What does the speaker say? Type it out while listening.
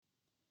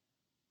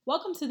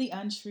Welcome to The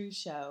Untrue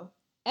Show,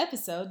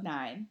 Episode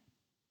 9.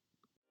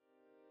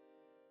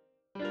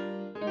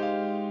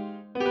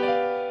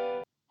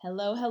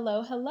 Hello,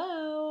 hello,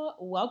 hello.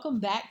 Welcome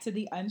back to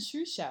The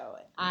Untrue Show.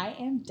 I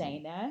am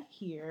Dana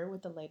here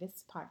with the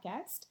latest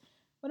podcast.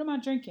 What am I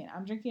drinking?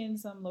 I'm drinking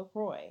some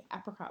LaCroix,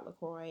 apricot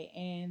LaCroix,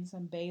 and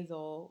some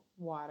basil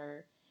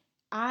water.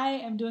 I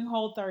am doing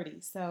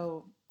Whole30,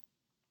 so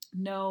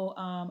no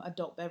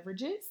adult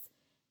beverages,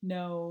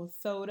 no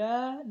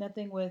soda,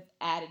 nothing with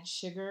added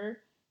sugar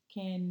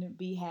can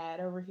be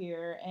had over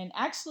here. And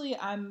actually,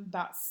 I'm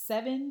about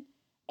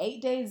 8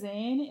 days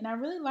in, and I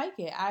really like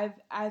it.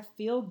 I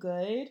feel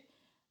good.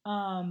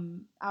 I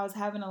was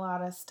having a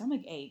lot of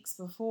stomach aches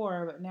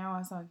before, but now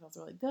my stomach feels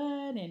really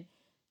good. And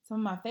some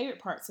of my favorite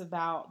parts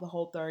about the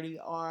Whole30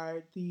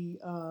 are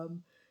the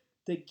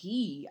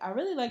ghee. I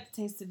really like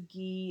the taste of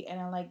ghee, and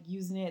I like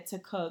using it to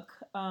cook.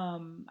 I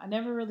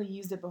never really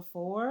used it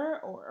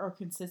before or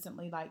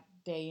consistently like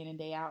day in and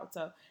day out.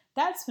 So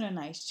that's been a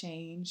nice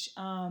change.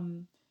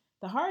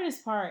 The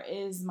hardest part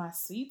is my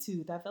sweet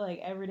tooth. I feel like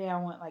every day I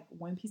want like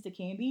one piece of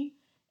candy,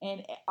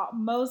 and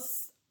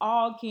most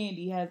all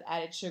candy has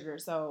added sugar.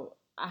 So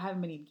I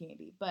haven't been eating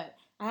candy, but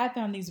I have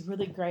found these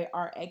really great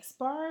RX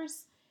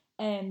bars,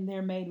 and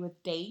they're made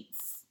with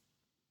dates,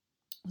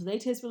 so they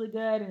taste really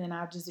good. And then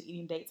I've just been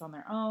eating dates on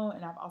their own.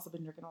 And I've also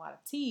been drinking a lot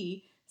of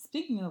tea.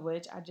 Speaking of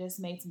which, I just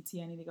made some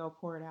tea. I need to go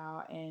pour it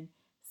out and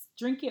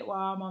drink it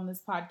while I'm on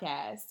this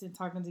podcast and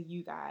talking to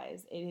you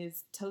guys. It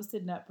is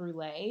toasted nut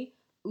brulee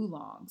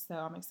oolong. So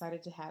I'm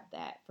excited to have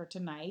that for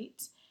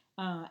tonight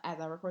as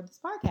I record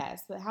this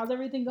podcast. But how's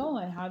everything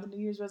going? How are the New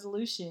Year's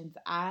resolutions?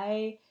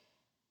 Mine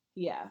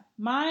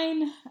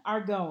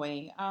are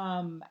going.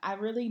 I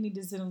really need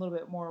to spend a little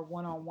bit more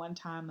one-on-one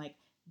time, like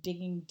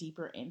digging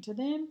deeper into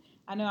them.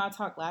 I know I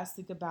talked last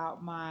week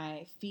about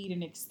my feed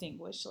and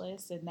extinguish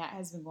list, and that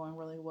has been going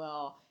really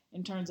well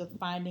in terms of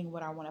finding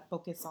what I want to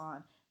focus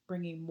on,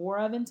 bringing more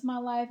of into my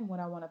life, and what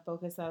I want to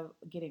focus on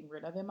getting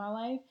rid of in my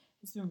life.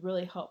 It's been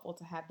really helpful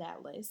to have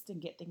that list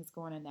and get things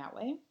going in that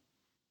way.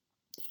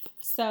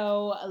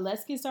 So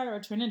let's get started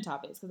with trending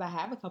topics because I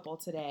have a couple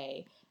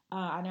today.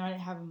 I know I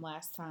didn't have them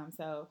last time,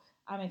 so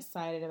I'm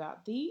excited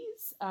about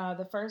these.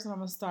 The first one I'm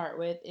going to start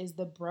with is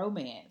the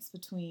bromance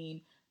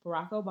between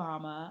President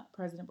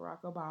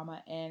Barack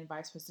Obama, and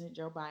Vice President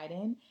Joe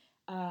Biden.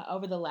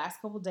 Over the last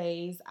couple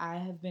days, I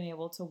have been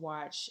able to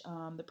watch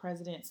the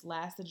president's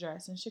last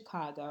address in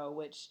Chicago,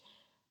 which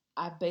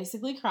I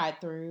basically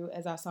cried through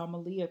as I saw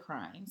Malia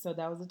crying. So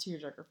that was a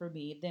tearjerker for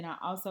me. Then I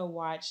also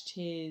watched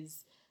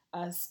his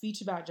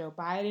speech about Joe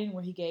Biden,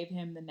 where he gave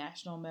him the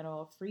National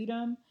Medal of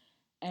Freedom,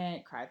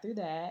 and cried through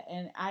that.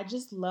 And I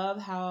just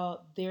love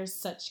how they're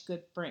such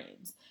good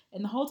friends.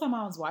 And the whole time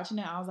I was watching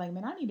it, I was like,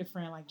 man, I need a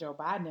friend like Joe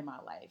Biden in my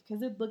life,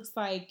 because it looks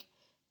like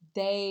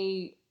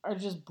they are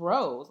just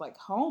bros, like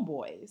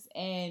homeboys,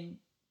 and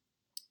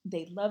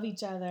they love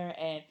each other.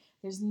 And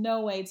there's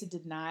no way to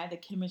deny the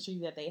chemistry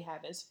that they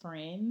have as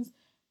friends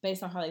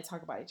based on how they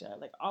talk about each other.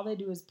 Like, all they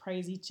do is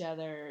praise each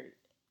other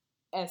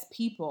as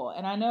people.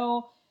 And I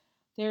know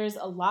there's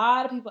a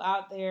lot of people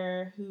out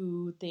there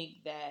who think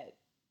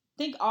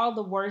all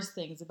the worst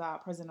things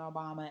about President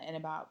Obama and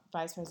about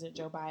Vice President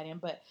Joe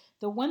Biden. But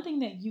the one thing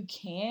that you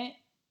can't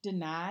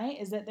deny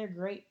is that they're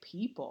great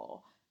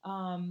people,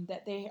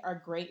 that they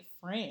are great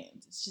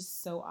friends. It's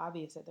just so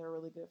obvious that they're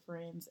really good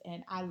friends.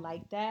 And I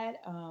like that.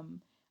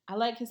 I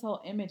like his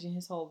whole image and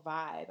his whole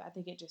vibe. I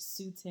think it just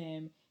suits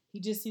him. He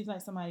just seems like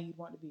somebody you'd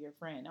want to be your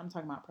friend. I'm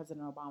talking about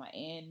President Obama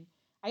and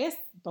I guess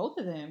both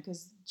of them,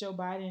 because Joe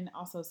Biden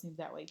also seems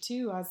that way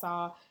too. I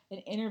saw an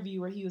interview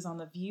where he was on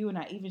The View, and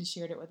I even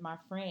shared it with my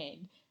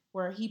friend,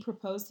 where he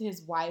proposed to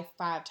his wife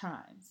 5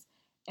 times.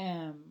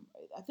 I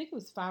think it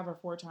was 5 or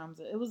 4 times.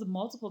 It was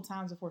multiple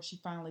times before she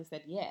finally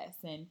said yes.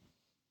 And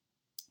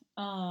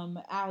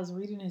I was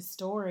reading his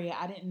story.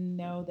 I didn't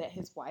know that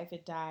his wife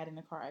had died in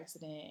a car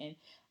accident. And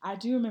I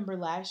do remember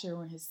last year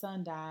when his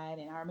son died,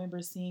 and I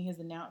remember seeing his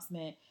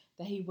announcement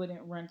that he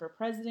wouldn't run for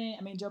president.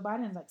 I mean, Joe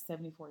Biden's like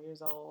 74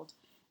 years old.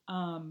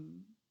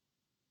 Um,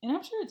 and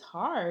I'm sure it's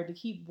hard to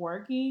keep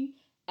working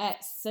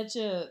at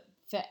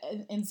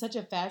in such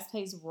a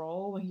fast-paced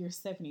role when you're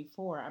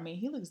 74. I mean,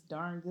 he looks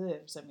darn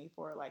good for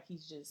 74. Like,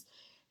 he's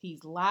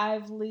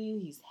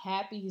lively, he's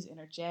happy, he's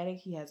energetic.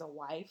 He has a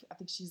wife. I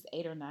think she's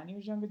 8 or 9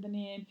 years younger than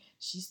him.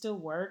 She still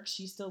works.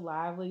 She's still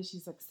lively.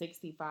 She's like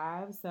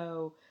 65.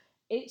 So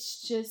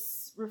it's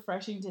just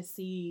refreshing to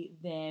see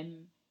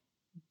them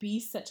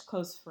be such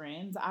close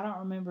friends. I don't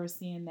remember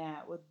seeing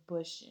that with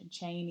Bush and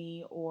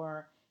Cheney,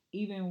 or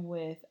even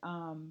with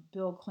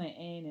Bill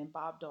Clinton and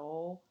Bob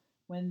Dole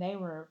when they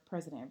were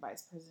president and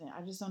vice president.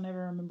 I just don't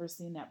ever remember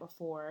seeing that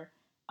before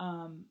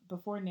now.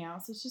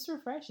 So it's just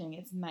refreshing.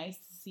 It's nice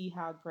to see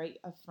how great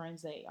of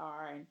friends they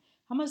are and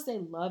how much they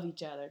love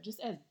each other just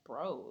as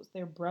bros.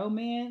 Their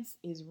bromance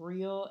is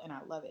real, and I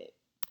love it.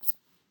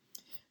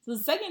 So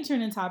the second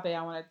trending topic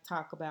I want to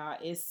talk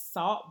about is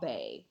Salt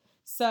Bae.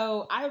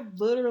 So I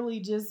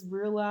literally just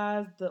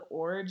realized the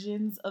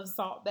origins of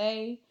Salt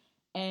Bae,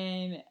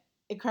 and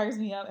it cracks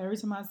me up every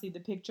time I see the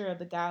picture of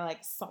the guy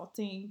like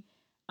salting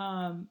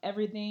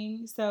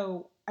everything.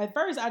 So at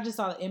first I just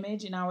saw the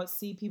image and I would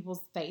see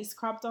people's face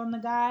cropped on the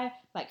guy,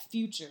 like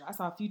Future. I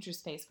saw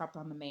Future's face cropped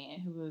on the man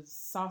who was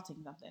salting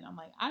something. I'm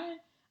like,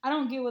 I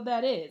don't get what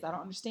that is. I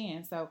don't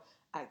understand. So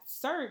I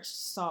searched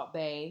Salt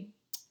Bay,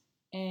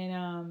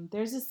 and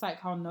there's this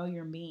site called Know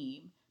Your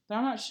Meme, but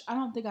I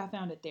don't think I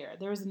found it there.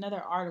 There was another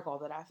article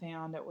that I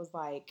found that was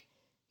like,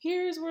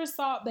 here's where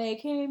Salt Bay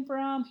came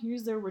from.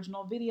 Here's the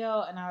original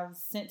video, and I was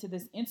sent to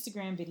this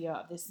Instagram video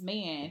of this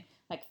man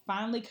like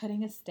finally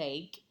cutting a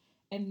steak,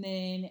 and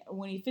then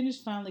when he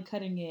finished finally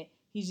cutting it,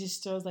 he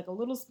just throws like a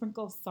little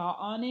sprinkle of salt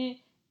on it,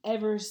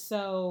 ever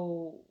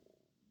so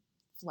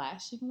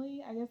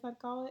flashingly, I guess I'd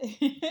call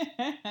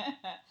it.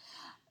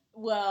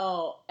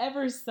 Well,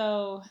 ever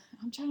so,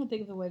 I'm trying to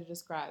think of the way to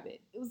describe it.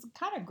 It was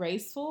kind of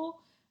graceful,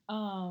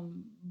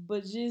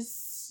 but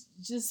just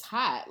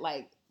hot.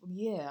 Like,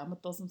 yeah, I'm gonna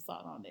throw some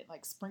salt on it,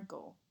 like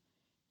sprinkle.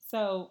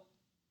 So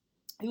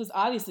it was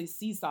obviously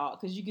sea salt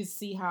because you could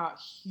see how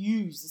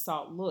huge the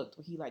salt looked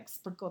when he like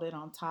sprinkled it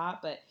on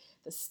top. But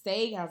the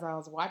steak, as I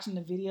was watching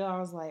the video, I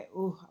was like,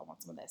 "Ooh, I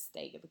want some of that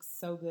steak. It looks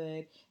so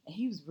good." And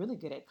he was really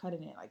good at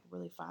cutting it like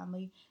really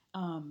finely.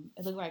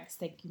 It looked like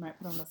steak you might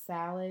put on a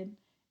salad,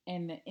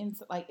 and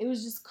like it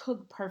was just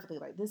cooked perfectly.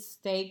 Like this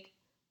steak,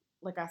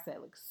 like I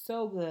said, looks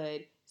so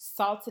good.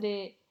 Salted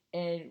it,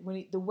 and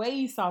the way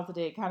he salted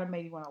it kind of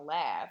made me want to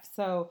laugh.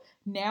 So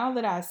now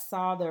that I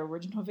saw the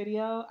original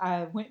video,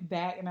 I went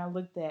back and I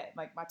looked at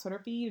like my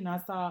Twitter feed, and I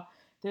saw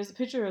there's a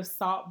picture of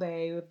Salt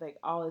Bay with like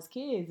all his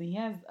kids, and he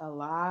has a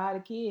lot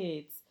of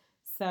kids.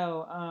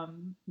 So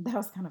that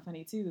was kind of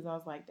funny too, because I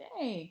was like,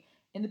 dang.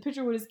 In the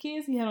picture with his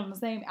kids, he had on the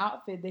same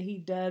outfit that he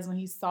does when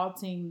he's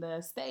salting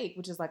the steak,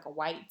 which is like a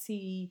white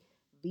tee,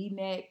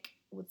 V-neck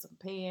with some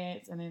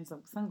pants, and then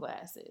some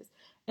sunglasses.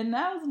 And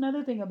that was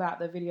another thing about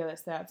the video that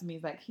stood out to me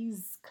is like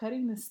he's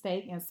cutting the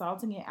steak and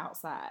salting it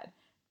outside.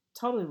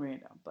 Totally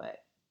random,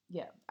 but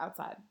yeah,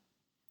 outside.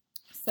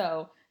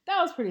 So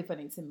that was pretty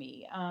funny to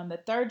me. The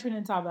third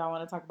trending topic I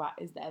want to talk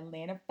about is the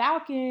Atlanta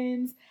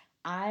Falcons.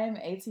 I'm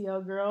an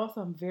ATL girl,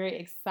 so I'm very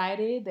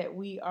excited that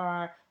we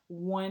are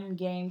one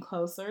game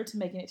closer to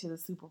making it to the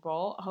Super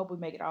Bowl. I hope we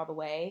make it all the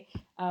way.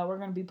 We're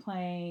going to be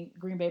playing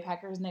Green Bay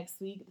Packers next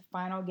week, the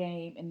final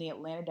game in the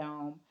Atlanta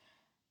Dome,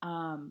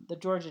 the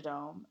Georgia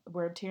Dome.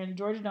 We're tearing the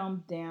Georgia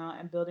Dome down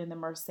and building the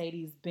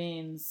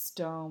Mercedes-Benz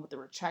Dome with the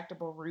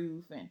retractable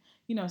roof and,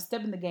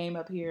 stepping the game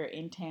up here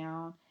in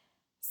town.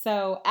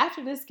 So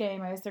after this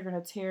game, I guess they're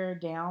going to tear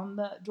down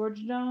the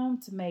Georgia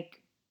Dome to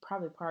make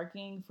probably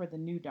parking for the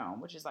new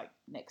dome, which is like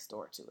next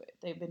door to it.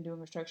 They've been doing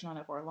construction on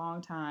it for a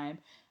long time.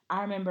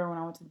 I remember when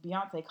I went to the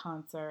Beyonce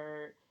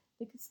concert, I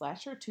think it's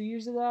last year, 2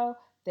 years ago,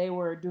 they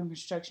were doing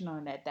construction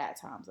on it at that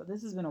time. So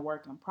this has been a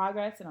work in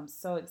progress, and I'm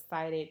so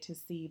excited to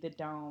see the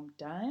dome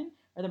done,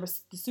 or the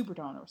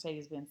Superdome, the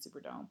Mercedes-Benz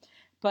Superdome.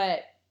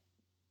 But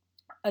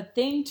a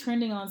thing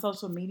trending on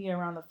social media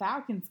around the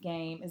Falcons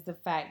game is the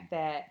fact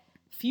that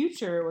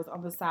Future was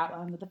on the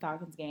sidelines of the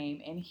Falcons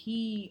game, and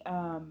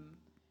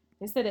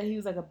they said that he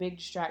was like a big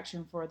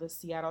distraction for the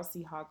Seattle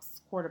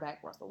Seahawks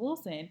quarterback Russell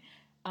Wilson,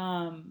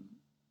 um,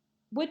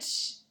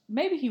 which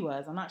maybe he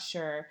was. I'm not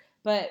sure.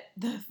 But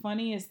the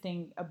funniest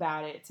thing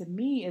about it to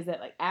me is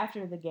that like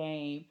after the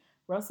game,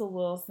 Russell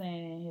Wilson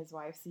and his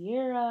wife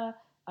Sierra,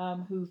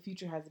 who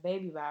Future has a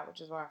baby by, which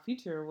is why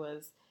Future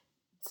was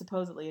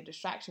supposedly a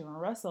distraction on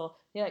Russell,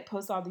 they like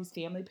post all these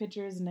family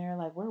pictures and they're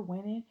like, we're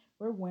winning,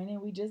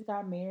 we just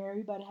got married,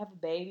 we about to have a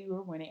baby,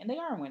 we're winning, and they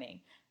are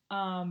winning.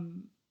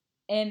 Um,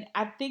 and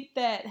I think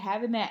that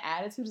having that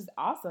attitude is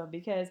awesome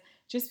because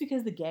just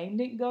because the game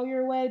didn't go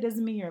your way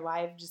doesn't mean your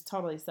life just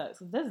totally sucks.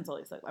 It doesn't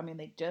totally suck. I mean,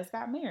 they just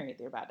got married,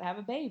 they're about to have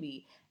a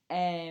baby,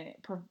 and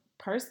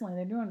personally,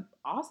 they're doing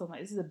awesome.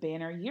 Like this is a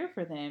banner year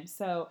for them.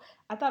 So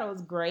I thought it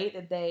was great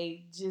that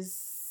they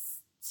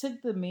just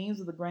took the memes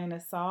with a grain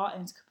of salt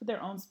and put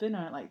their own spin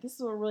on it. Like, this is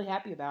what we're really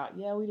happy about.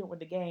 Yeah, we didn't win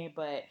the game,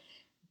 but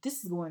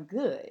this is going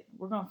good.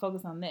 We're going to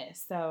focus on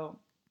this. So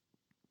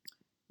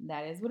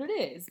that is what it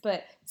is.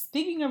 But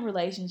speaking of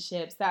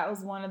relationships, that was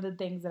one of the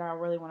things that I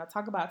really want to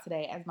talk about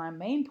today as my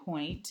main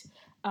point.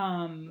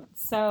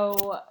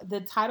 So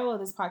the title of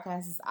this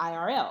podcast is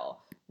IRL,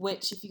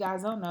 which, if you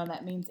guys don't know,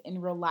 that means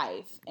in real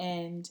life.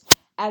 And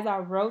as I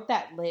wrote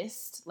that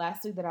list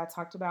last week that I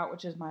talked about,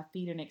 which is my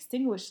feed and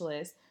extinguish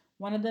list,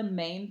 one of the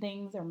main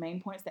things or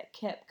main points that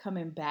kept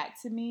coming back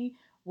to me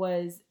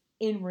was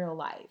in real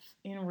life,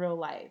 in real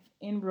life,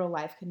 in real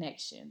life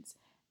connections.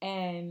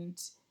 And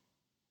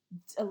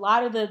a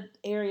lot of the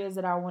areas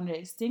that I wanted to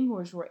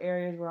extinguish were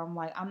areas where I'm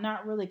like, I'm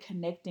not really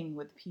connecting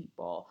with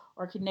people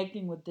or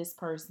connecting with this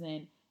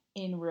person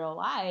in real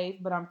life,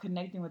 but I'm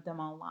connecting with them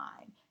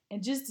online.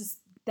 And just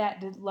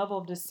that level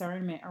of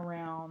discernment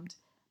around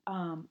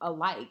a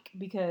like,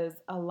 because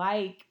a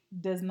like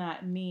does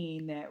not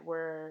mean that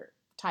we're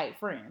tight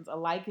friends. A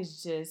like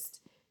is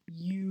just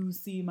you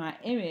see my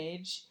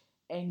image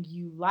and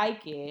you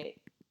like it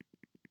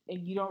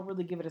and you don't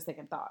really give it a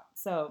second thought.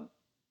 So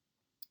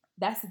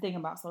that's the thing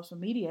about social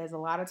media is a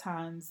lot of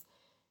times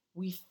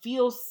we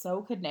feel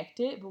so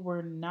connected, but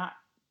we're not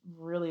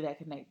really that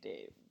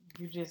connected.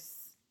 You're just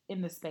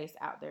in the space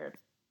out there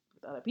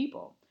with other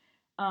people.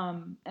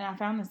 And I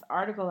found this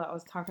article that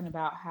was talking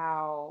about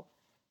how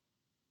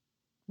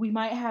we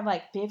might have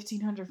like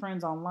 1,500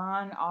 friends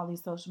online, all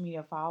these social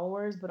media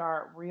followers, but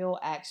our real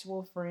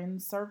actual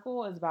friend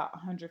circle is about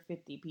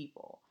 150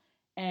 people.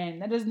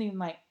 And that doesn't even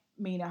like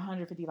mean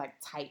 150 like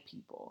tight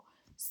people.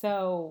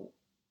 So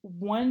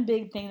one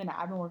big thing that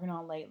I've been working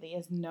on lately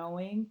is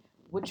knowing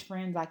which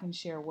friends I can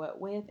share what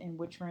with and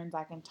which friends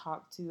I can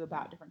talk to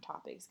about different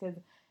topics. Because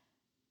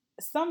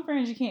some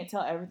friends you can't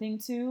tell everything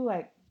to.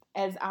 Like,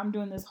 as I'm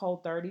doing this whole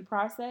 30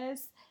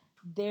 process,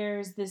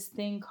 there's this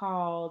thing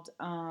called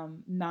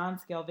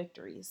non-scale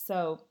victories.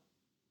 So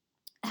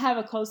I have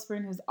a close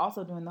friend who's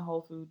also doing the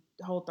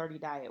whole 30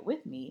 diet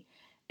with me,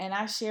 and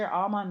I share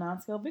all my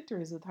non-scale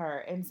victories with her.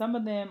 And some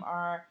of them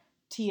are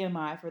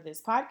TMI for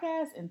this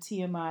podcast and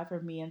TMI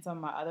for me and some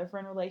of my other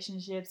friend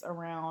relationships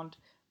around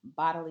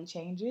bodily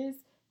changes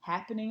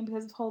happening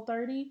because of whole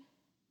 30.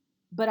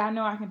 But I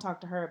know I can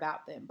talk to her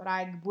about them. But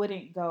I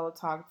wouldn't go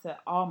talk to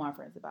all my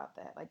friends about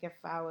that. Like if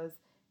I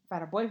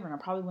had a boyfriend, I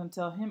probably wouldn't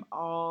tell him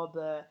all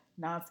the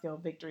non-scale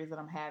victories that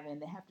I'm having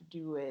that have to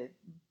do with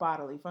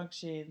bodily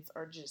functions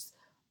or just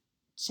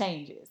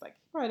changes. Like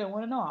he probably don't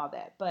want to know all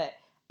that. But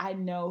I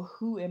know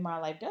who in my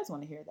life does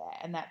want to hear that.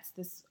 And that's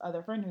this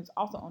other friend who's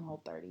also on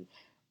Whole 30.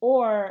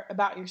 Or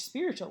about your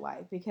spiritual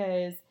life,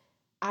 because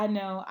I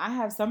know I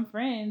have some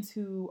friends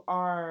who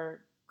are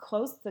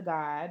close to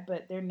God,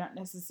 but they're not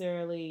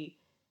necessarily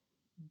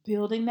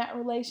building that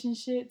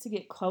relationship to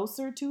get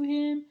closer to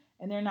him,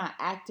 and they're not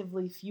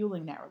actively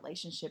fueling that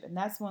relationship. And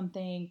that's one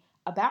thing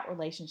about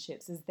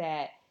relationships is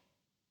that,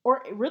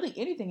 or really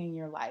anything in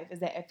your life, is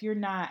that if you're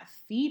not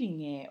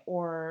feeding it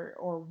or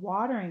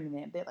watering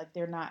them, that like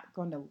they're not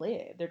going to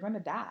live, they're going to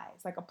die.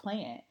 It's like a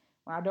plant.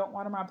 When I don't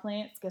water my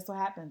plants, guess what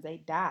happens? They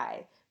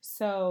die.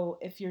 So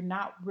if you're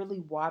not really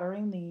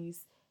watering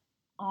these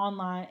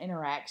online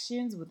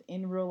interactions with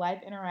in real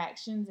life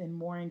interactions and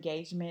more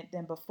engagement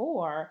than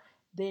before,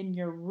 then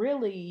you're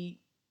really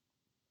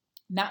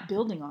not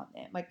building on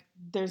it. Like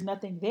there's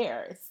nothing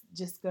there. It's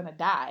just gonna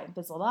die and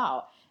fizzle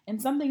out. And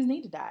some things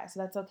need to die, so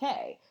that's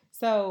okay.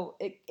 So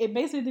it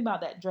makes me think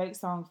about that Drake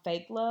song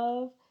Fake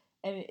Love.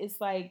 And it's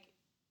like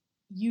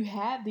you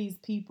have these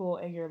people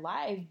in your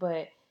life,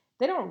 but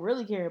they don't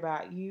really care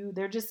about you.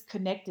 They're just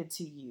connected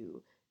to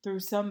you through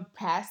some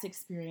past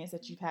experience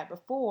that you've had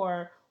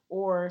before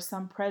or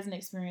some present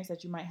experience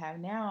that you might have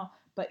now,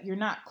 but you're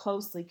not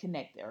closely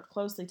connected or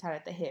closely tied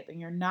at the hip, and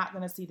you're not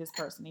going to see this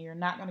person and you're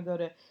not going to go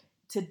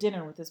to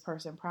dinner with this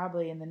person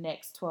probably in the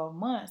next 12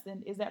 months.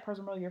 Then is that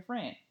person really your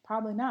friend?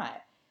 Probably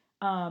not.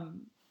 And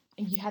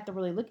you have to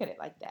really look at it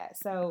like that.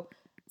 So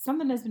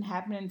something that's been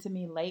happening to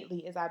me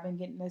lately is I've been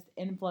getting this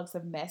influx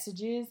of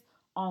messages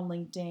on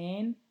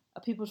LinkedIn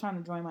of people trying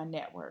to join my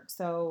network.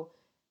 So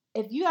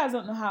if you guys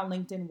don't know how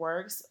LinkedIn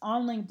works,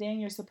 on LinkedIn,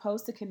 you're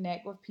supposed to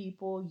connect with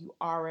people you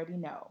already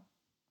know.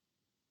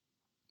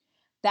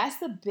 That's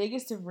the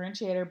biggest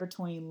differentiator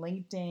between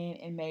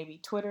LinkedIn and maybe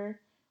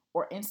Twitter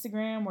or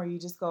Instagram, where you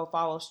just go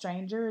follow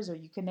strangers or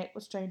you connect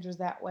with strangers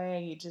that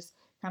way. You just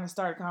kind of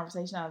start a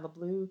conversation out of the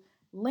blue.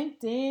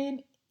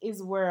 LinkedIn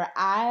is where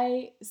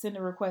I send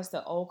a request to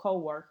an old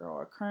coworker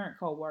or a current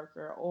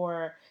coworker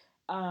or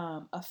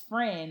a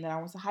friend that I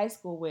went to high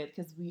school with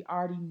because we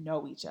already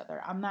know each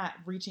other. I'm not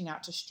reaching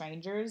out to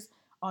strangers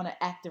on an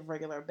active,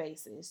 regular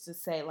basis to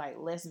say, like,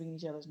 let's be in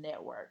each other's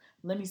network.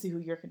 Let me see who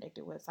you're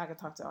connected with so I can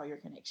talk to all your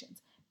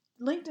connections.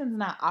 LinkedIn's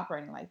not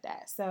operating like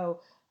that. So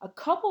a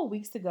couple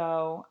weeks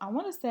ago, I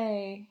want to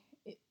say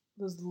it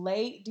was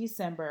late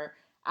December,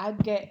 I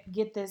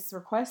get this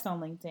request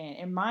on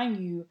LinkedIn. And mind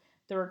you,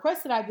 the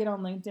requests that I get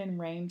on LinkedIn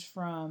range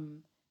from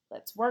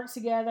let's work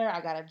together,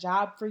 I got a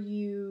job for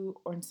you,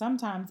 or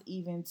sometimes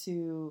even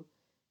to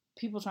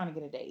people trying to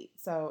get a date.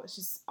 So it's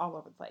just all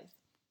over the place.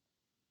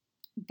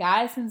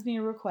 Guy sends me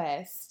a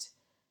request.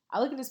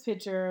 I look at this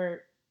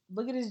picture,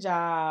 look at his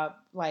job.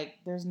 Like,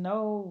 there's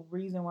no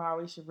reason why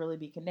we should really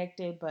be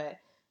connected, but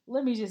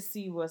let me just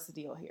see what's the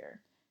deal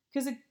here.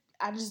 Because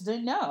I just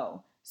didn't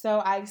know. So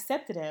I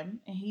accepted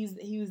him, and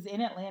he was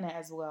in Atlanta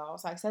as well.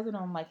 So I accepted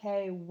him. I'm like,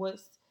 hey,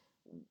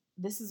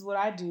 this is what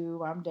I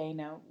do. I'm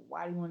Dana.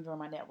 Why do you want to join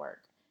my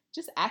network?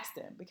 Just ask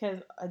them, because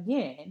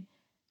again,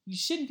 you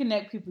shouldn't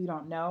connect people you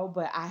don't know,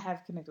 but I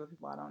have connected with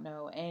people I don't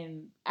know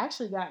and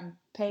actually gotten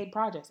paid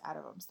projects out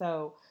of them.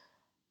 So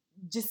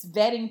just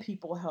vetting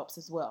people helps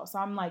as well. So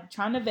I'm like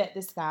trying to vet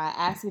this guy,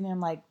 asking him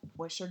like,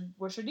 what's your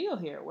deal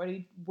here? What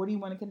do you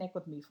want to connect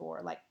with me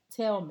for? Like,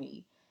 tell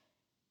me.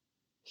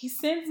 He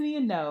sends me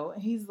a note.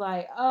 He's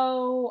like,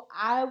 oh,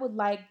 I would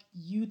like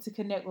you to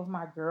connect with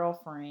my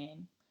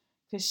girlfriend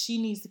because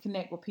she needs to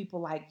connect with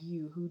people like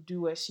you who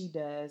do what she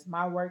does.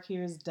 My work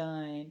here is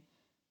done.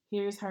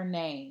 Here's her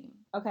name.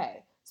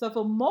 Okay. So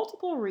for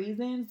multiple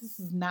reasons, this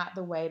is not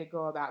the way to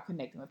go about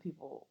connecting with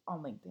people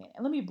on LinkedIn.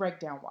 And let me break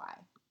down why.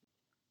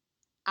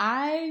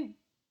 I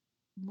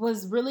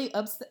was really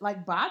upset,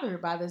 like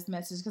bothered by this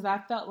message because I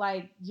felt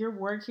like your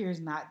work here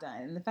is not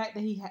done. And the fact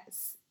that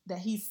that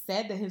he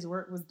said that his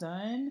work was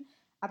done,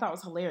 I thought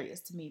was hilarious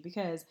to me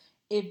because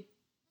if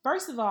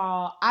first of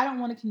all, I don't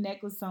want to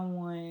connect with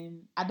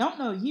someone I don't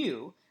know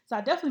you, so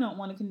I definitely don't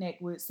want to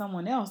connect with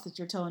someone else that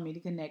you're telling me to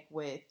connect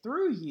with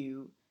through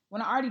you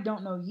when I already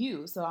don't know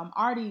you. So I'm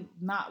already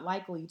not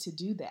likely to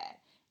do that.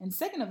 And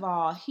second of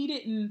all, he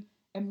didn't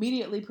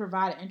immediately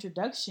provide an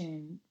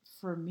introduction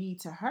for me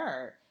to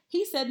her.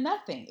 He said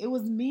nothing. It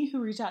was me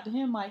who reached out to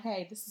him like,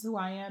 hey, this is who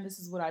I am. This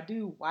is what I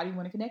do. Why do you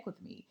want to connect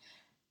with me?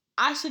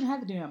 I shouldn't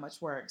have to do that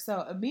much work.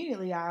 So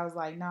immediately I was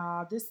like,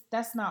 nah,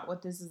 that's not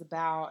what this is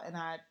about. And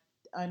I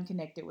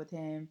unconnected with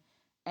him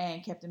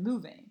and kept it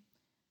moving.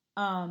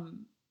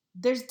 Um,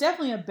 there's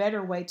definitely a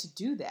better way to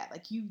do that.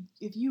 Like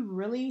if you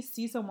really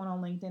see someone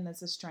on LinkedIn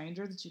that's a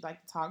stranger that you'd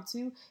like to talk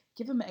to,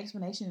 give them an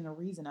explanation and a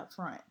reason up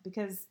front.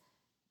 Because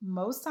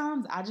most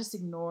times I just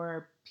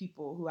ignore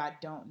people who I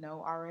don't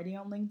know already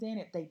on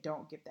LinkedIn if they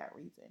don't give that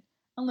reason.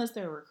 Unless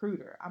they're a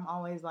recruiter. I'm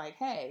always like,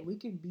 hey, we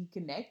can be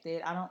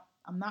connected.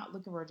 I'm not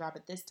looking for a job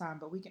at this time,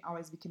 but we can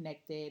always be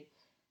connected.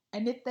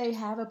 And if they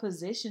have a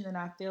position, then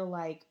I feel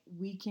like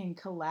we can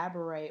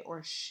collaborate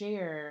or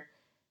share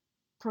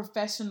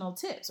professional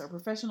tips or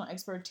professional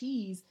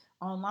expertise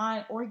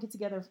online or get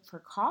together for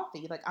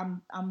coffee. Like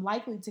I'm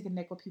likely to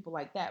connect with people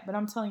like that. But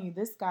I'm telling you,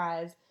 this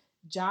guy's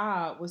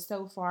job was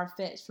so far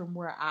fetched from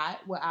what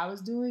I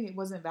was doing, it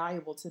wasn't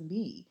valuable to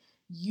me.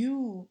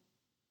 You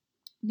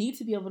need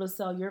to be able to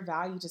sell your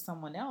value to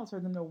someone else for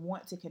them to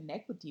want to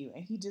connect with you.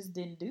 And he just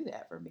didn't do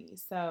that for me.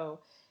 So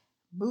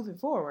moving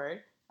forward,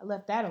 I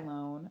left that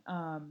alone.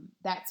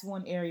 That's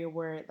one area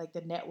where like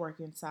the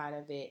networking side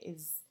of it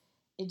is,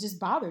 it just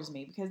bothers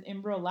me because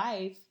in real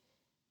life,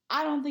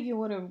 I don't think it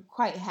would have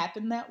quite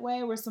happened that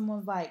way where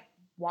someone's like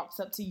walks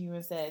up to you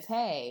and says,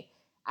 hey,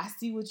 I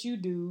see what you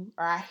do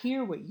or I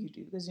hear what you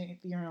do. Because if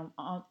you're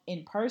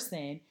in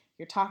person,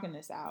 you're talking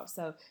this out.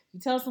 So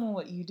you tell someone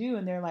what you do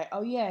and they're like,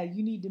 oh yeah,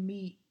 you need to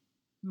meet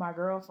my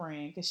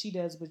girlfriend because she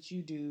does what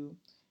you do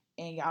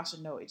and y'all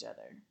should know each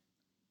other.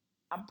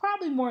 I'm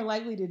probably more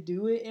likely to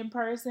do it in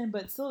person,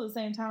 but still at the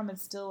same time,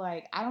 it's still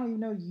like, I don't even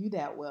know you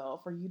that well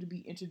for you to be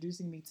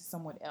introducing me to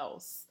someone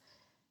else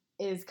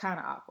is kind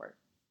of awkward.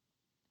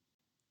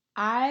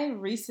 I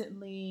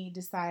recently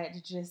decided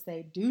to just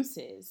say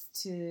deuces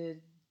to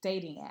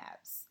dating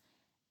apps.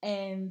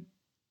 And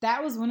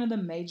that was one of the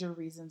major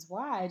reasons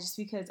why, just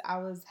because I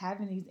was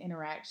having these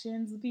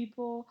interactions with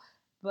people,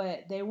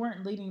 but they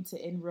weren't leading to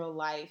in real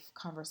life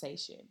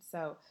conversation.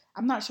 So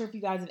I'm not sure if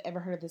you guys have ever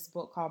heard of this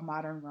book called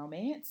Modern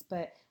Romance,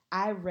 but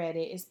I read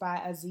it. It's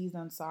by Aziz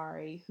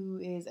Ansari, who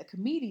is a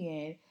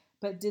comedian,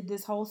 but did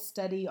this whole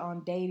study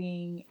on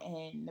dating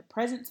in the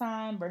present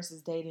time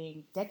versus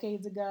dating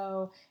decades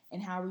ago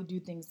and how we do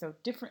things so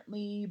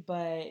differently,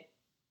 but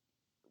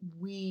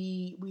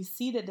we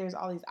see that there's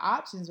all these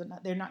options,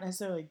 but they're not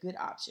necessarily good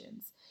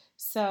options.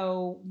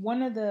 So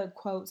one of the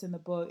quotes in the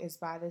book is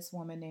by this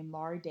woman named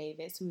Laurie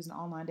Davis, who's an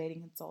online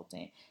dating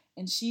consultant,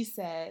 and she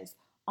says,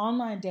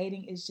 "Online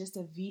dating is just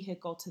a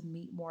vehicle to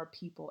meet more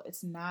people.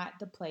 It's not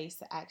the place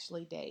to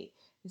actually date."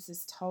 This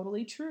is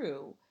totally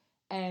true.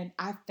 And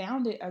I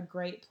found it a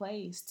great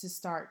place to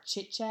start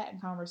chit chat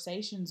and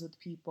conversations with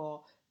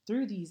people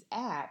through these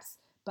apps,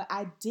 but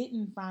I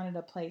didn't find it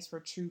a place for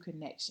true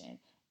connection.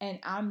 And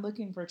I'm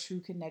looking for true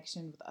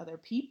connection with other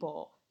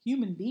people,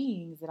 human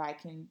beings that I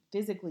can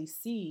physically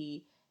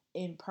see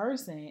in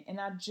person,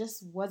 and I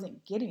just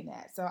wasn't getting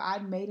that. So I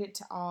made it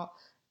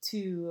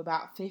to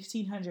about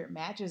 1,500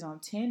 matches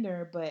on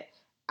Tinder, but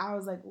I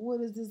was like,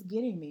 what is this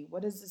getting me?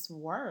 What is this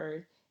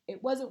worth?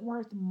 It wasn't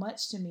worth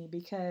much to me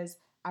because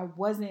I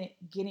wasn't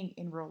getting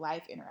in real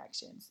life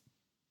interactions.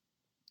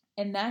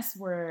 And that's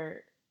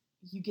where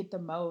you get the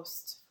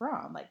most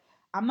from. Like,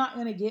 I'm not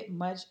going to get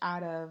much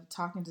out of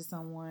talking to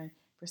someone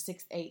for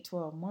 6, 8,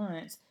 12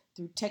 months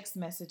through text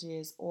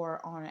messages or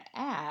on an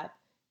app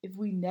if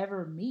we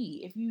never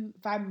meet.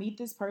 If I meet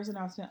this person,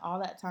 I've spent all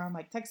that time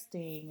like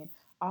texting and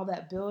all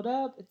that build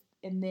up,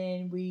 and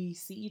then we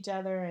see each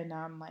other and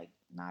I'm like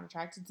not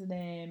attracted to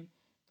them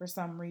for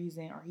some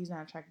reason, or he's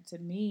not attracted to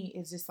me.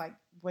 It's just like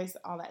waste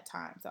all that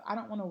time. So I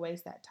don't want to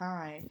waste that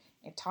time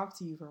and talk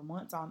to you for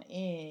months on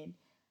end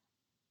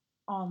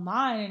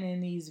online and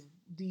in these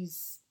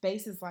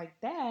spaces like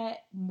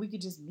that. We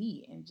could just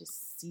meet and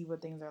just see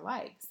what things are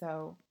like.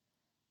 So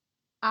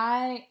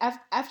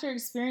after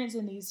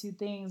experiencing these two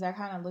things, I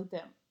kind of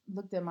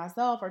looked at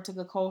myself, or took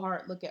a cold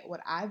hard look at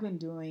what I've been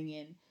doing,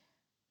 and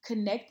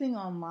connecting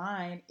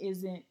online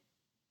isn't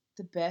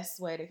the best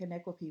way to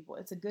connect with people.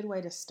 It's a good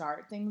way to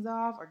start things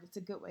off, or it's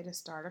a good way to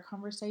start a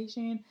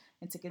conversation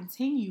and to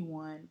continue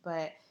one.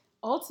 But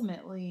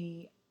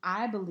ultimately,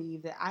 I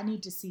believe that I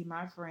need to see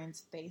my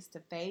friends face to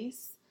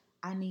face.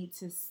 I need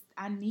to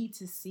I need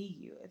to see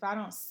you. If I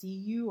don't see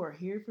you or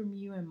hear from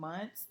you in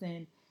months,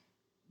 then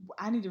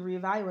I need to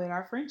reevaluate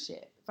our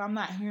friendship. If I'm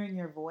not hearing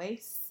your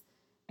voice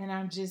and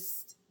I'm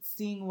just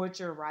seeing what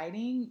you're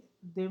writing,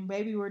 then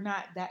maybe we're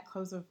not that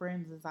close of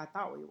friends as I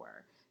thought we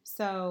were.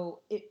 So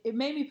it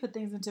made me put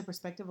things into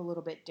perspective a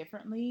little bit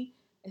differently,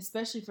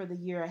 especially for the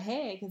year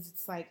ahead, because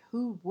it's like,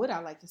 who would I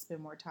like to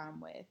spend more time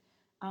with?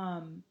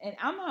 And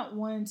I'm not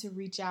one to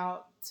reach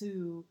out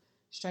to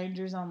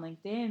strangers on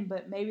LinkedIn,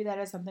 but maybe that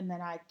is something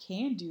that I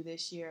can do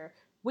this year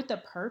with the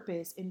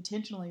purpose,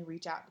 intentionally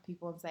reach out to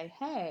people and say,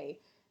 hey,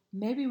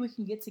 maybe we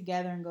can get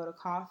together and go to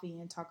coffee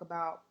and talk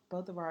about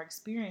both of our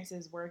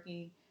experiences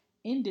working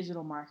in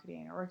digital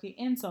marketing or working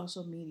in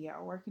social media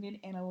or working in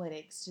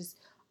analytics, just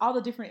all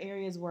the different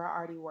areas where I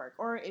already work.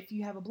 Or if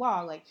you have a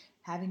blog, like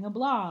having a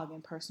blog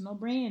and personal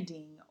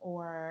branding,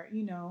 or,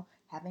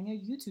 having a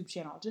YouTube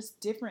channel, just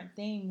different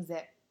things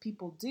that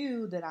people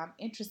do that I'm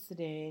interested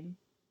in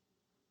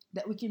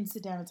that we can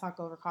sit down and talk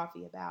over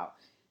coffee about.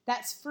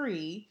 That's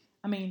free.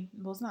 I mean,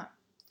 well, it's not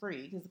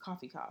free because the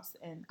coffee costs,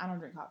 and I don't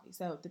drink coffee,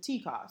 so the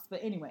tea costs.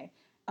 But anyway,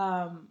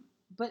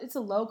 but it's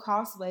a low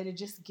cost way to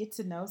just get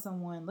to know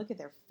someone, look at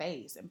their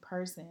face in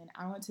person.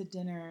 I went to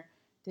dinner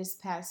this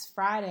past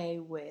Friday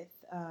with,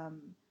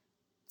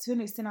 to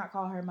an extent, I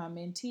call her my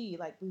mentee.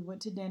 Like, we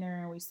went to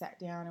dinner and we sat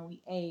down and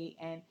we ate,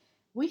 and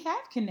we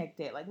have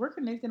connected. Like, we're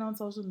connected on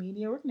social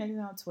media, we're connected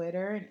on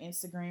Twitter and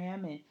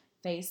Instagram and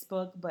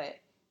Facebook, but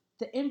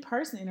the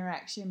in-person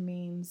interaction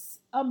means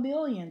a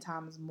million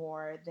times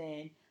more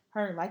than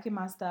her liking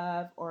my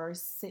stuff or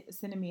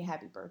sending me a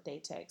happy birthday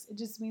text. It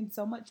just means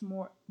so much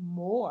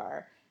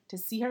more to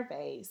see her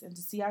face and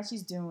to see how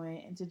she's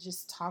doing and to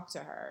just talk to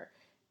her.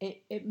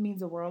 It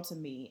means the world to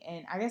me.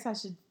 And I guess I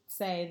should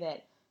say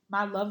that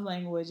my love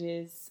language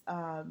is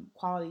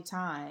quality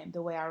time.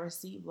 The way I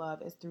receive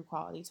love is through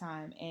quality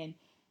time. And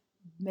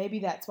maybe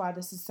that's why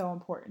this is so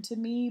important to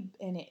me.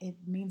 And it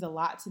means a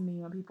lot to me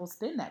when people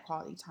spend that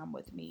quality time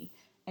with me.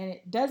 And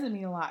it doesn't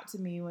mean a lot to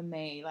me when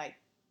they like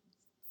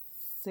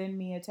send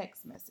me a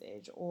text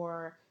message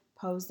or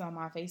post on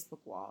my Facebook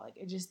wall. Like,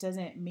 it just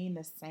doesn't mean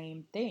the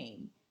same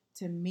thing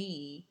to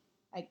me.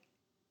 Like,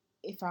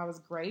 if I was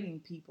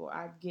grading people,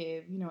 I'd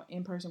give,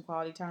 in-person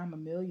quality time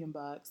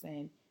 $1,000,000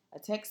 and a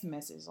text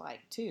message like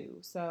two.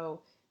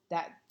 So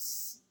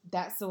that's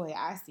the way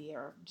I see it,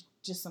 or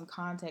just some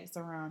context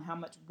around how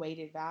much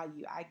weighted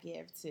value I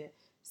give to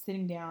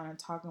sitting down and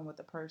talking with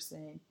a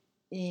person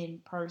in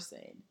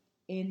person,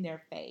 in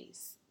their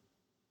face.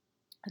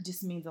 It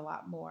just means a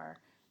lot more.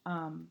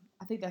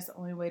 I think that's the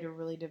only way to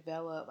really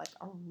develop like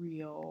a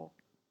real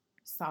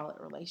solid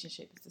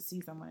relationship is to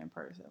see someone in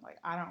person. Like,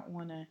 I don't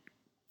want to,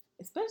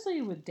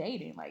 especially with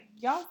dating. Like,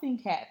 y'all seen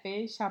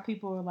Catfish, how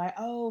people are like,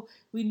 oh,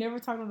 we never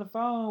talked on the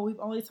phone, we've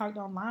only talked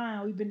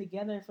online, we've been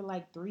together for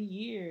like 3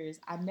 years.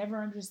 I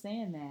never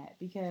understand that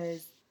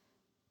because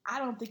I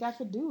don't think I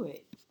could do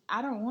it.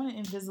 I don't want an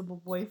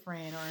invisible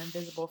boyfriend or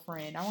invisible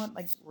friend. I want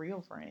like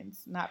real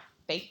friends, not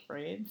fake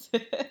friends.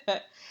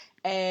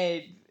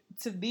 And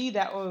to me,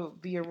 that would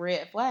be a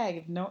red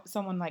flag if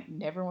someone like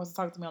never wants to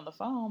talk to me on the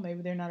phone.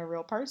 Maybe they're not a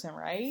real person,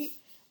 right?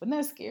 Wouldn't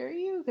that scare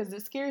you? Because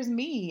it scares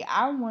me.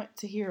 I want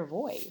to hear a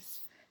voice,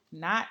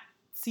 not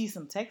see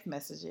some text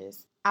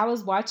messages. I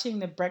was watching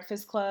the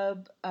Breakfast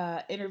Club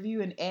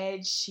interview, and Ed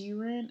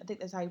Sheeran, I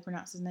think that's how you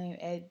pronounce his name,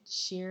 Ed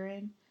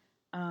Sheeran,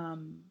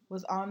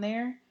 was on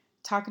there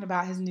talking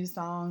about his new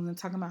songs and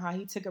talking about how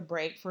he took a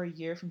break for a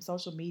year from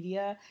social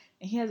media,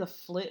 and he has a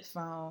flip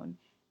phone.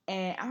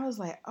 And I was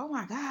like, oh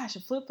my gosh, a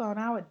flip phone,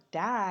 I would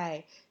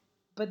die.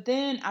 But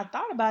then I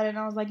thought about it and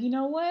I was like, you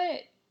know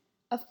what?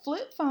 A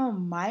flip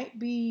phone might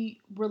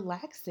be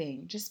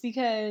relaxing just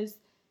because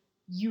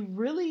you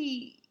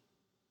really,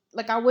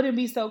 like, I wouldn't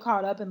be so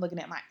caught up in looking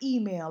at my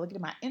email, looking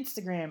at my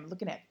Instagram,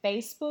 looking at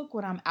Facebook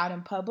when I'm out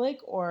in public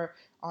or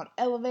on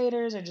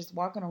elevators or just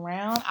walking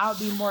around. I would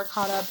be more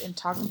caught up in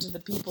talking to the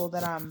people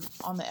that I'm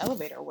on the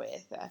elevator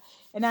with.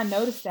 And I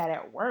noticed that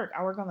at work.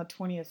 I work on the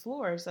 20th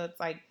floor, so it's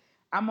like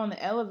I'm on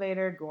the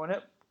elevator going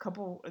up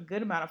a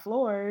good amount of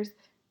floors,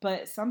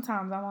 but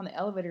sometimes I'm on the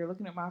elevator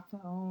looking at my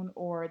phone,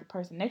 or the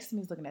person next to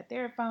me is looking at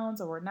their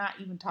phones, or we're not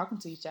even talking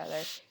to each other.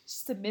 It's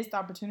just a missed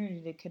opportunity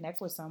to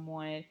connect with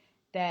someone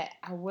that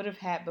I would have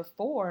had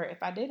before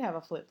if I did have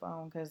a flip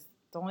phone, because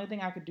the only thing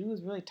I could do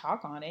is really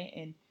talk on it.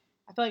 And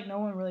I feel like no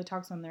one really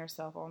talks on their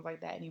cell phones like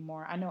that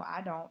anymore. I know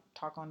I don't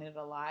talk on it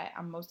a lot.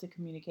 I'm mostly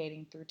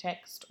communicating through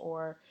text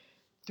or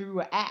through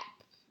an app,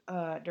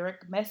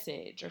 direct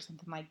message or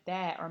something like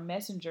that, or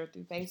messenger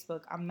through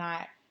Facebook. I'm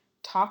not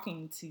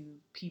talking to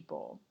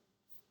people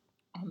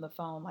on the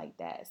phone like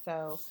that.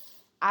 So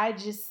I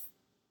just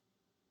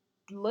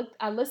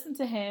I listened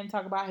to him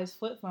talk about his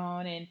flip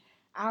phone, and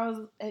I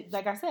was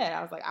like, I said,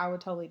 I was like, I would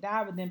totally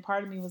die. But then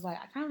part of me was like,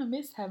 I kind of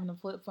miss having a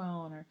flip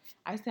phone, or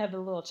I used to have the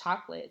little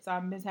chocolate, so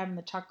I miss having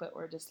the chocolate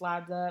where it just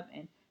slides up,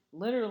 and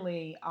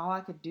literally all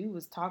I could do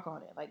was talk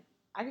on it. Like,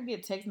 I could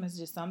get text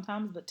messages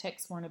sometimes, but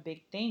texts weren't a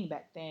big thing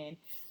back then,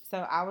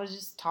 so I was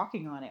just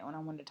talking on it when I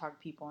wanted to talk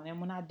to people, and then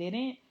when I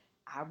didn't,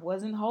 I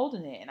wasn't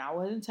holding it, and I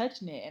wasn't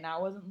touching it, and I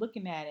wasn't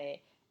looking at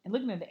it and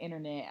looking at the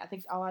internet. I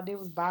think all I did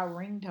was buy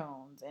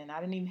ringtones, and I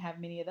didn't even have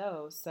many of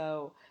those.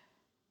 So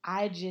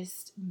I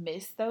just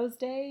miss those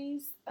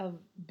days of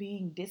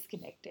being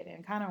disconnected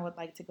and kind of would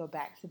like to go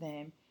back to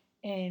them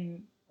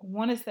and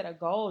want to set a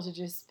goal to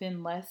just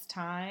spend less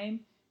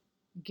time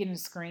getting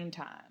screen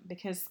time,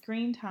 because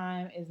screen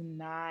time is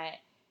not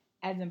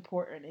as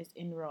important as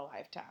in real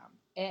life time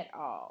at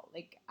all.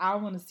 Like, I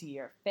want to see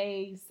your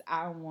face.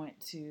 I want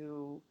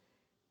to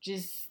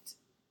just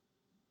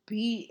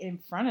be in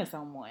front of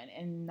someone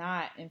and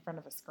not in front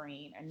of a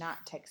screen, and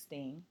not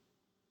texting,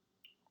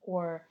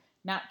 or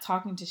not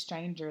talking to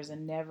strangers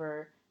and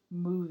never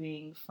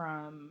moving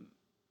from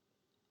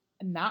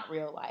not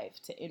real life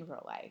to in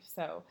real life.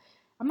 So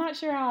I'm not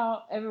sure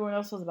how everyone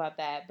else feels about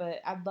that,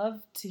 but I'd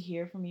love to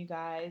hear from you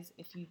guys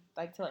if you'd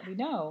like to let me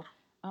know.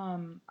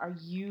 Are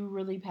you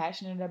really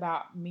passionate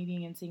about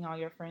meeting and seeing all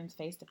your friends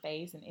face to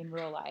face and in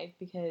real life?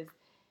 Because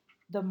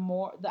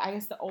I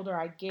guess the older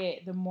I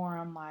get, the more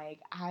I'm like,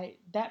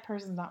 that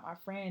person's not my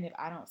friend if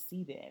I don't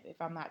see them,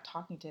 if I'm not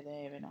talking to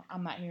them, and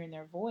I'm not hearing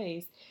their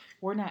voice.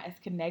 We're not as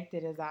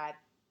connected as I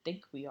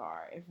think we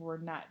are if we're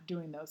not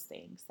doing those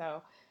things.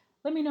 So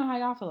let me know how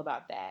y'all feel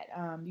about that.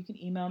 You can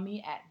email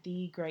me at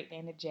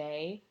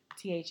thegreatdanaj,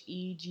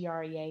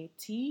 TheGreatDanaj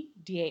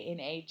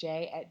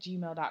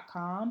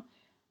 @gmail.com,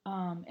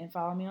 and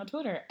follow me on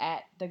Twitter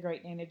at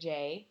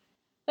thegreatdanaj.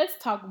 Let's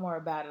talk more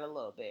about it a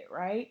little bit,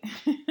 right?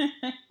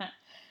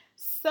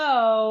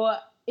 So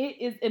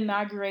it is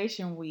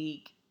inauguration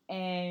week,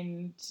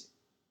 and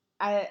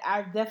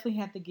I definitely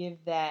have to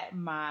give that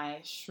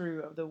my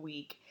shrew of the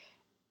week.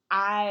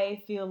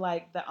 I feel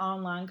like the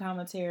online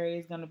commentary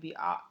is going to be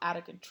out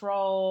of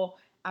control.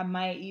 I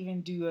might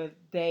even do a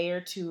day or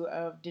two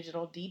of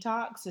digital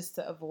detox just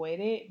to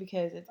avoid it,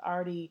 because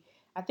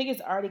I think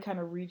it's already kind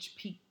of reached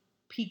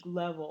peak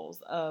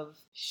levels of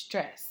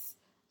stress.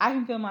 I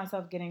can feel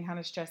myself getting kind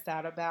of stressed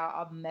out about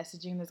all the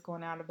messaging that's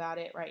going out about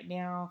it right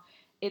now.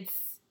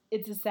 It's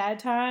it's a sad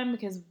time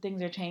because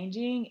things are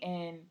changing,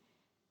 and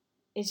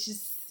it's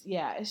just,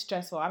 yeah, it's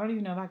stressful. I don't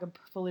even know if I could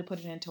fully put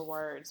it into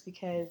words,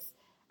 because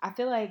I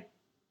feel like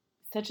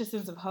such a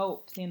sense of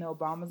hope seeing the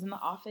Obamas in the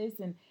office,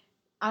 and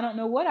I don't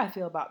know what I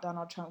feel about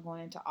Donald Trump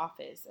going into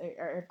office,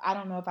 or if I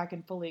don't know if I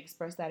can fully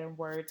express that in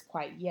words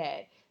quite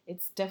yet.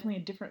 It's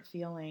definitely a different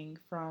feeling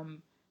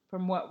from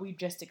what we've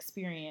just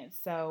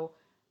experienced. So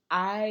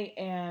I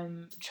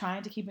am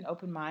trying to keep an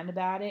open mind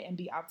about it and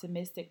be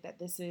optimistic that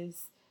this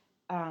is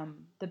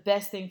the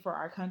best thing for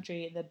our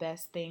country and the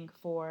best thing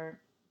for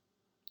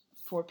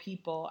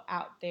people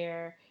out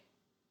there.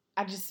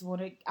 I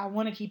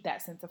want to keep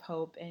that sense of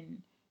hope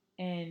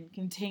and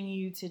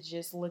continue to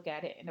just look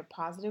at it in a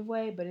positive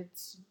way. But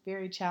it's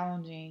very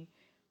challenging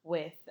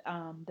with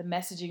the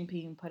messaging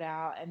being put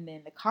out and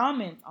then the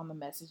comments on the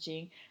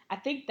messaging. I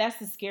think that's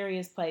the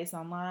scariest place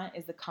online,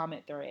 is the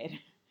comment thread.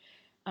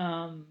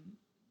 um,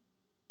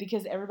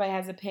 because everybody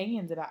has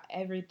opinions about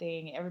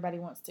everything. Everybody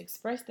wants to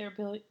express their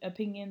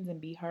opinions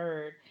and be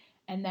heard,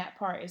 and that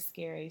part is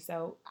scary.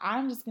 So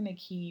I'm just gonna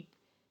keep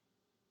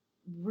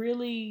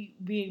really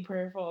being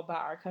prayerful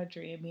about our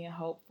country and being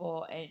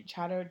hopeful, and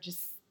try to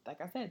just,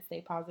 like I said,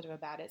 stay positive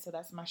about it. So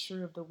that's my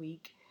shrew of the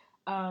week.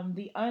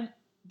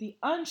 The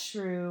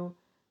unshrew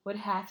would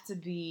have to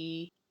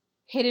be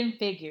Hidden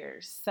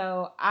Figures.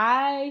 So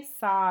I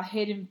saw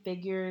Hidden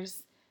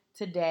Figures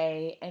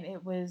today, and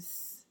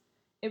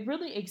it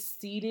really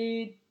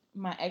exceeded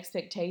my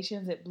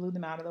expectations. It blew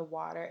them out of the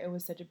water. It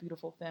was such a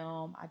beautiful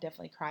film. I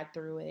definitely cried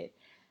through it.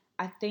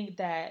 I think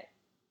that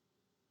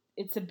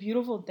it's a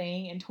beautiful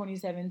thing in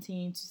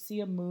 2017 to see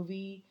a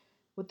movie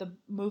with a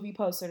movie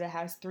poster that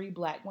has three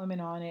black women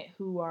on it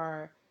who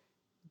are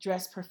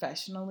dressed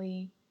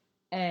professionally,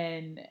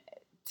 and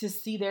to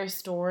see their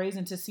stories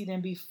and to see them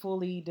be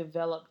fully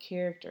developed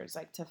characters,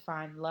 like to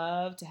find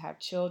love, to have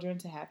children,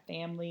 to have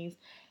families,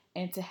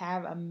 and to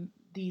have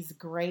these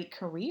great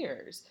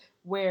careers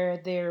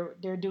where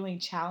they're doing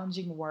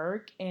challenging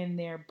work, and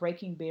they're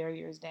breaking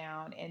barriers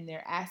down, and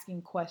they're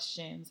asking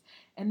questions,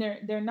 and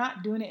they're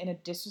not doing it in a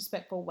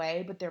disrespectful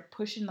way, but they're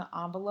pushing the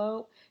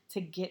envelope to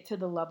get to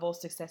the level of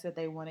success that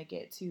they want to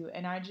get to.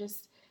 And I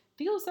just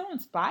feel so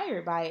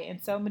inspired by it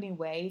in so many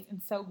ways,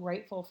 and so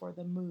grateful for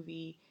the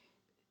movie,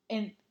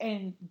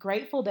 and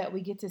grateful that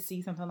we get to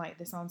see something like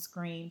this on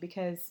screen,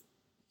 because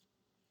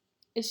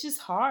it's just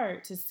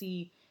hard to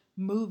see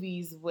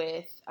movies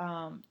with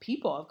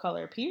people of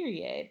color,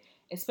 period,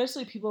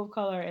 especially people of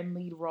color in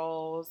lead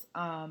roles,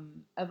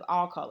 of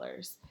all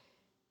colors.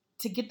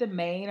 To get them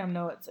made, I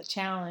know it's a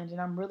challenge,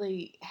 and I'm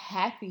really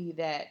happy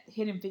that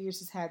Hidden Figures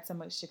has had so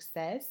much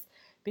success,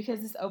 because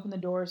this opens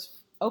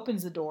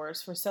the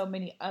doors for so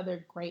many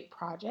other great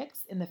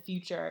projects in the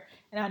future.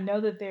 And I know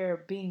that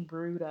they're being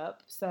brewed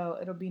up, so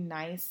it'll be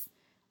nice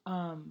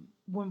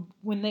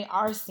when they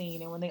are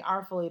seen and when they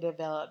are fully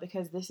developed,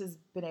 because this has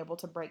been able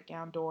to break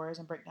down doors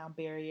and break down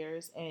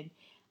barriers. And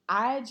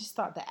I just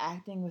thought the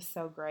acting was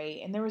so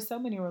great, and there were so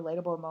many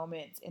relatable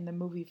moments in the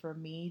movie for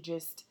me,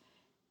 just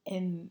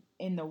in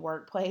the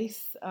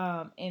workplace,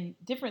 and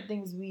different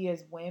things we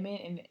as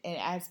women and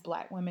as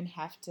black women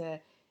have to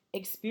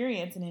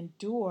experience and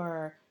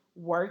endure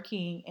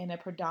working in a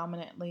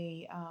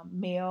predominantly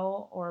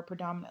male or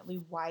predominantly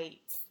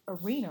white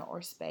arena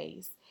or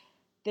space.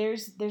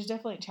 There's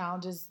definitely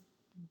challenges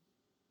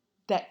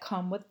that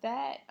come with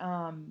that.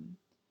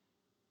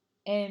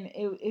 And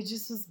it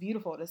just was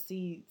beautiful to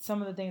see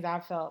some of the things I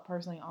felt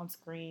personally on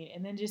screen,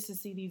 and then just to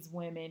see these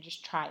women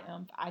just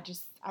triumph. I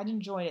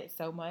enjoyed it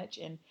so much,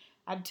 and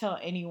I'd tell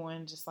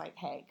anyone just like,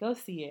 hey, go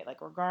see it.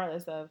 Like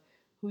regardless of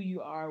who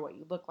you are, what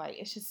you look like,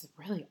 it's just a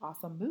really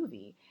awesome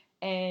movie,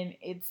 and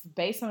it's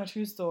based on a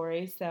true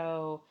story.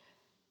 So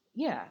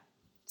yeah,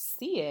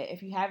 see it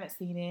if you haven't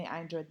seen it. I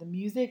enjoyed the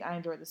music, I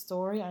enjoyed the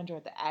story, I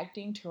enjoyed the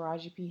acting.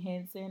 Taraji P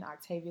Henson,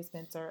 Octavia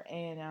Spencer,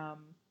 and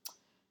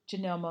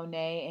Janelle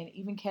Monáe, and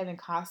even Kevin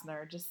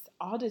Costner just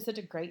all did such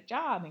a great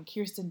job, and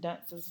Kirsten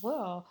Dunst as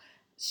well.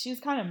 She was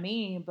kind of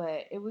mean,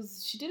 but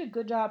she did a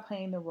good job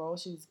playing the role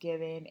she was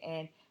given.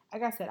 And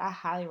like I said, I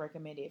highly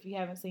recommend it. If you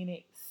haven't seen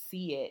it,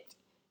 see it.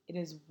 It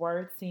is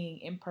worth seeing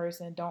in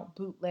person. Don't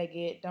bootleg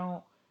it.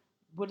 Don't,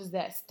 what is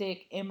that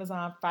stick?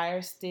 Amazon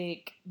Fire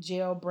Stick,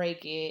 jailbreak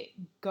it.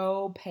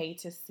 Go pay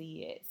to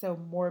see it so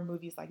more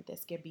movies like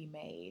this can be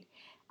made.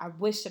 I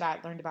wish that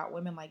I'd learned about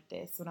women like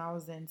this when I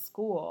was in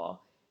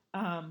school.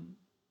 Um,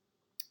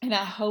 and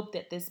I hope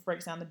that this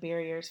breaks down the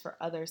barriers for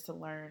others to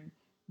learn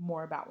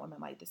more about women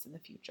like this in the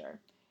future.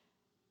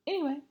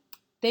 Anyway,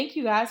 thank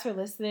you guys for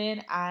listening.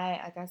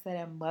 Like I said,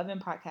 I'm loving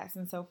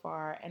podcasting so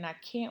far, and I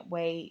can't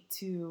wait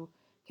to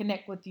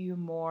connect with you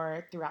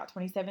more throughout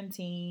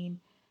 2017.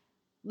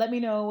 Let me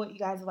know what you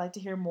guys would like to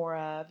hear more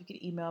of. You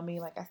can email me,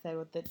 like I said,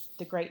 with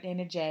the great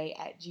Dana J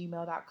at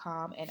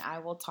gmail.com, and I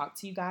will talk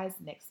to you guys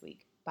next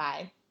week.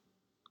 Bye.